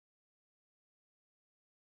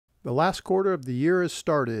The last quarter of the year has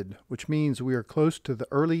started, which means we are close to the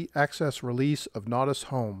early access release of NAUTIS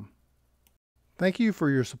Home. Thank you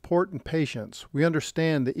for your support and patience. We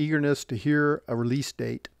understand the eagerness to hear a release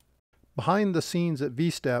date. Behind the scenes at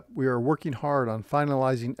VStep, we are working hard on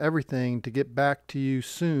finalizing everything to get back to you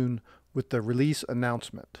soon with the release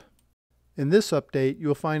announcement. In this update,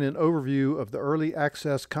 you'll find an overview of the early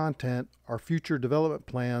access content, our future development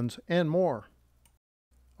plans, and more.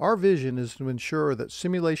 Our vision is to ensure that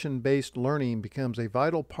simulation-based learning becomes a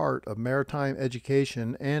vital part of maritime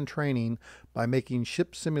education and training by making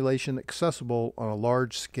ship simulation accessible on a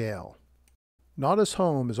large scale. NAUTIS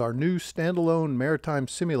Home is our new standalone maritime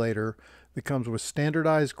simulator that comes with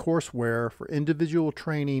standardized courseware for individual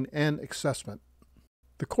training and assessment.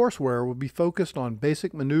 The courseware will be focused on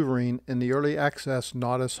basic maneuvering in the early access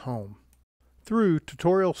NAUTIS Home. Through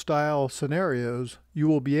tutorial-style scenarios, you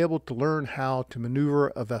will be able to learn how to maneuver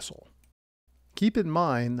a vessel. Keep in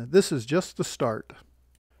mind, this is just the start.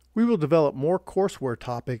 We will develop more courseware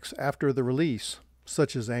topics after the release,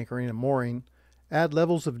 such as anchoring and mooring, add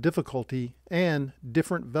levels of difficulty, and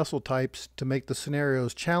different vessel types to make the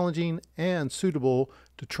scenarios challenging and suitable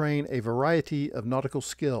to train a variety of nautical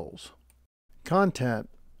skills. Content: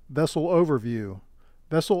 Vessel Overview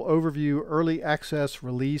Early Access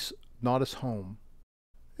Release NAUTIS Home.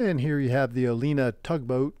 And here you have the Alina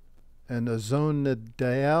tugboat and the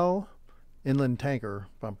Zonadale inland tanker,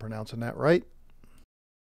 if I'm pronouncing that right.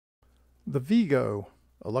 The Vigo,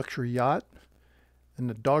 a luxury yacht, and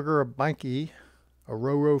the Dogger-Banki, a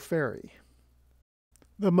ro-ro ferry.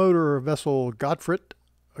 The motor vessel Godfrey,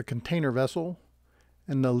 a container vessel,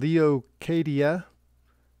 and the Leocadia,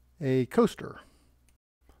 a coaster.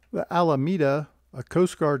 The Alameda, a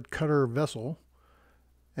Coast Guard cutter vessel,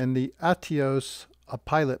 and the Atios, a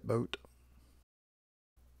pilot boat.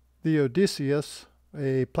 The Odysseus,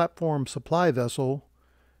 a platform supply vessel,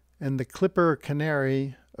 and the Clipper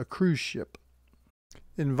Canary, a cruise ship.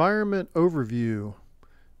 Environment Overview.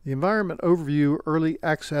 The Environment Overview Early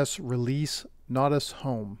Access Release NAUTIS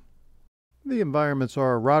Home. The environments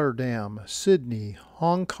are Rotterdam, Sydney,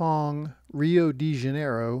 Hong Kong, Rio de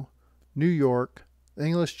Janeiro, New York, the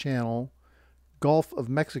English Channel, Gulf of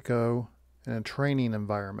Mexico, and a training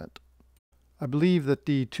environment. I believe that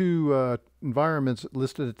the two environments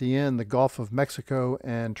listed at the end, the Gulf of Mexico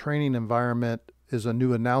and training environment, is a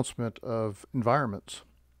new announcement of environments.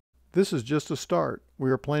 This is just a start. We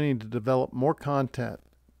are planning to develop more content.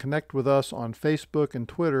 Connect with us on Facebook and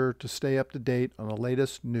Twitter to stay up to date on the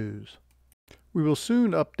latest news. We will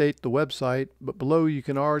soon update the website, but below you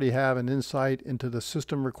can already have an insight into the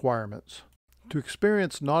system requirements. To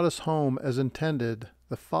experience NAUTIS Home as intended,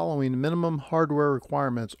 the following minimum hardware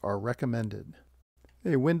requirements are recommended.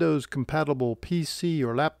 A Windows-compatible PC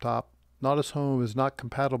or laptop. NAUTIS Home is not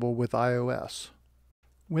compatible with iOS.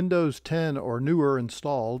 Windows 10 or newer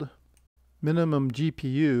installed. Minimum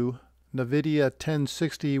GPU. NVIDIA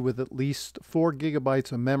 1060 with at least 4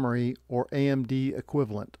 GB of memory or AMD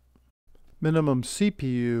equivalent. Minimum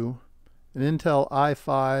CPU. An Intel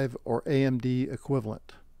i5 or AMD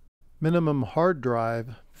equivalent. Minimum hard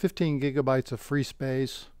drive, 15 GB of free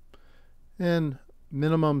space, and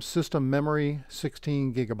minimum system memory,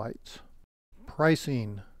 16 GB.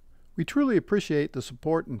 Pricing. We truly appreciate the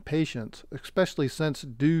support and patience, especially since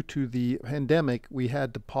due to the pandemic we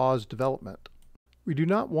had to pause development. We do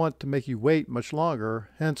not want to make you wait much longer,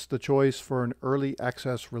 hence the choice for an early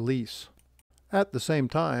access release. At the same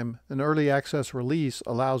time, an early access release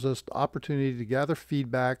allows us the opportunity to gather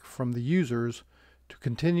feedback from the users to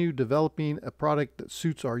continue developing a product that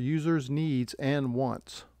suits our users' needs and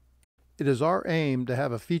wants. It is our aim to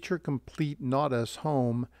have a feature-complete NAUTIS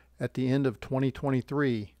Home at the end of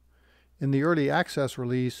 2023. In the early access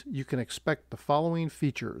release, you can expect the following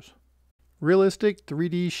features. Realistic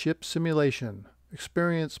 3D ship simulation.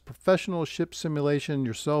 Experience professional ship simulation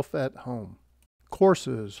yourself at home.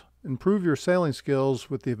 Courses. Improve your sailing skills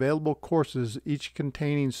with the available courses, each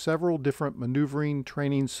containing several different maneuvering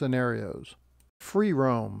training scenarios. Free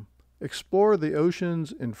roam. Explore the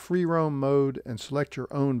oceans in free roam mode and select your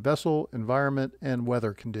own vessel, environment, and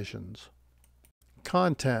weather conditions.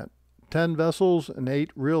 Content. 10 vessels and 8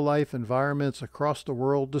 real-life environments across the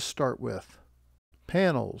world to start with.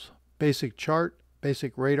 Panels. Basic chart,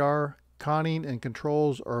 basic radar, conning, and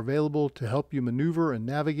controls are available to help you maneuver and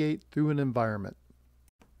navigate through an environment.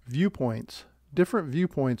 Viewpoints. Different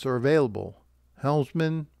viewpoints are available.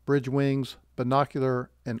 Helmsman, bridge wings, binocular,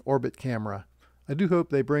 and orbit camera. I do hope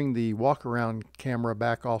they bring the walk-around camera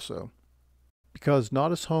back also. Because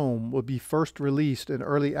NAUTIS Home will be first released in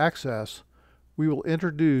early access, we will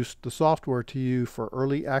introduce the software to you for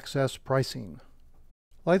early access pricing.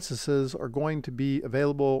 Licenses are going to be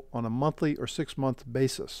available on a monthly or 6-month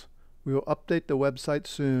basis. We will update the website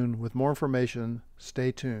soon with more information.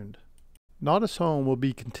 Stay tuned. NAUTIS Home will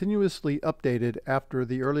be continuously updated after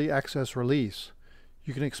the early access release.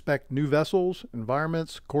 You can expect new vessels,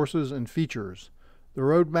 environments, courses, and features. The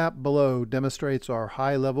roadmap below demonstrates our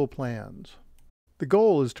high-level plans. The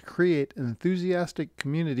goal is to create an enthusiastic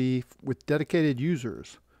community with dedicated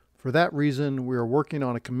users. For that reason, we are working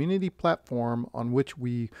on a community platform on which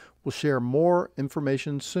we will share more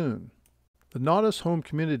information soon. The NAUTIS Home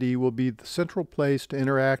community will be the central place to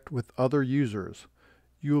interact with other users.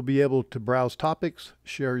 You will be able to browse topics,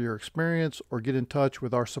 share your experience, or get in touch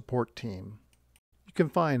with our support team. You can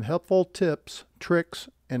find helpful tips, tricks,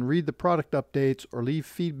 and read the product updates or leave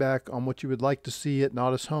feedback on what you would like to see at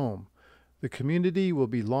NAUTIS Home. The community will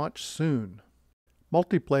be launched soon.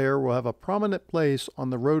 Multiplayer will have a prominent place on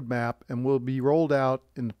the roadmap and will be rolled out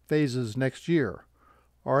in phases next year.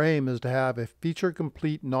 Our aim is to have a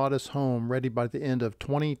feature-complete NAUTIS Home ready by the end of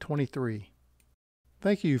 2023.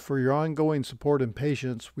 Thank you for your ongoing support and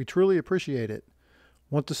patience. We truly appreciate it.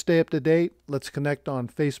 Want to stay up to date? Let's connect on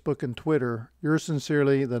Facebook and Twitter. Yours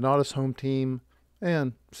sincerely, the NAUTIS Home team,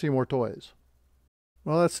 and Seymour Toys.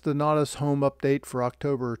 Well, that's the NAUTIS Home update for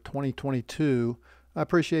October 2022. I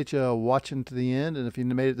appreciate you watching to the end, and if you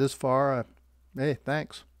made it this far, hey,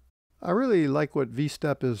 thanks. I really like what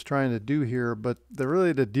V-Step is trying to do here, but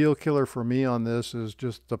the deal killer for me on this is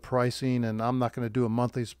just the pricing, and I'm not going to do a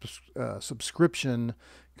monthly subscription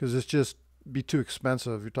because it's just be too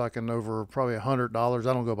expensive. You're talking over probably $100.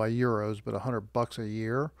 I don't go by euros, but $100 a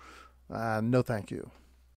year. No, thank you.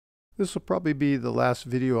 This will probably be the last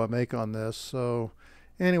video I make on this. So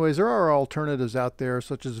anyways, there are alternatives out there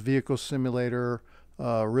such as Vehicle Simulator,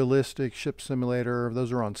 Realistic Ship Simulator.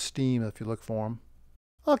 Those are on Steam if you look for them.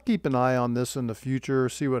 I'll keep an eye on this in the future,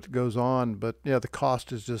 see what goes on, but yeah, the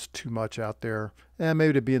cost is just too much out there. And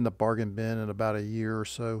maybe to be in the bargain bin in about a year or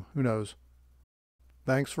so, who knows.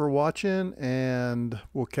 Thanks for watching, and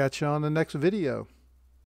we'll catch you on the next video.